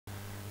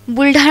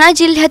बुलढाणा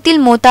जिल्ह्यातील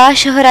मोताळा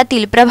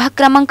शहरातील प्रभाग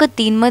क्रमांक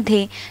 3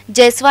 मध्ये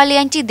जयस्वाल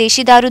यांची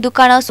देशी दारू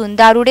दुकान असून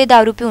दारुडे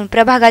दारू पिऊन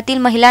प्रभागातील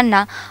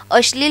महिलांना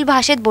अश्लील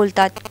भाषेत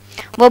बोलतात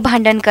व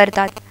भांडण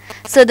करतात।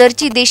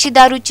 सदरची देशी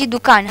दारूची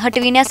दुकान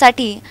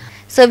हटविण्यासाठी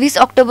 26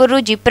 ऑक्टोबर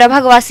रोजी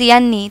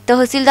प्रभागवासियांनी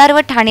तहसीलदार व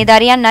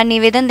ठाणेदार यांना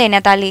निवेदन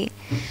देण्यात आले।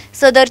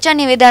 सदरच्या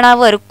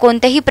निवेदनावर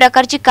कोणत्याही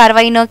प्रकारची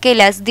कारवाई न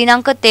केल्यास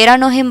दिनांक 13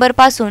 नोव्हेंबर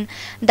पासून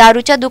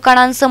दारूच्या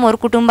दुकानांसमोर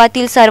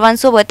कुटुंबातील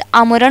सर्वांसोबत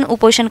आमरण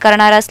उपोषण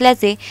करणार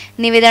असल्याचे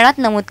निवेदनात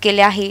नमूद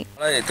केले आहे।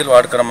 येथील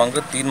वार्ड क्रमांक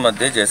 3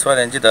 मध्ये जयस्वाल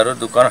यांची दारू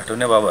दुकान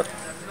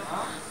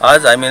हटवण्याबाबत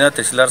आज आम्ही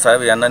तहसीलदार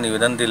साहेब यांना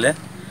निवेदन दिले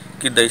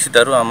की देशी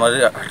दारू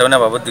आम्हाला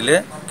हटवण्याबाबत दिले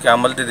की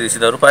आम्हाला ती देशी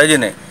दारू पाहिजे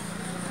नाही,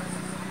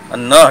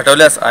 न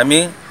हटवल्यास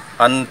आम्ही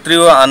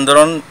तीव्र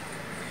आंदोलन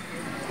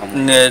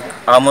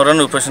आमरण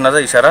उपोषणाचा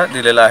इशारा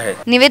दिलेला आहे।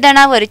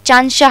 निवेदनावर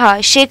चांद शाह,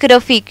 शेख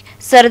रफीक,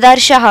 सरदार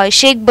शाह,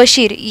 शेख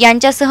बशीर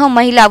यांच्यासह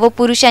महिला व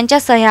पुरुषांच्या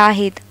सह्या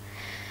आहेत।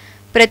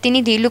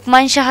 प्रतिनिधी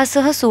लुकमान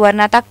शाहसह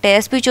सुवर्णा ताकटे,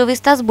 SP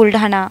 24 तास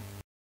बुलढाणा।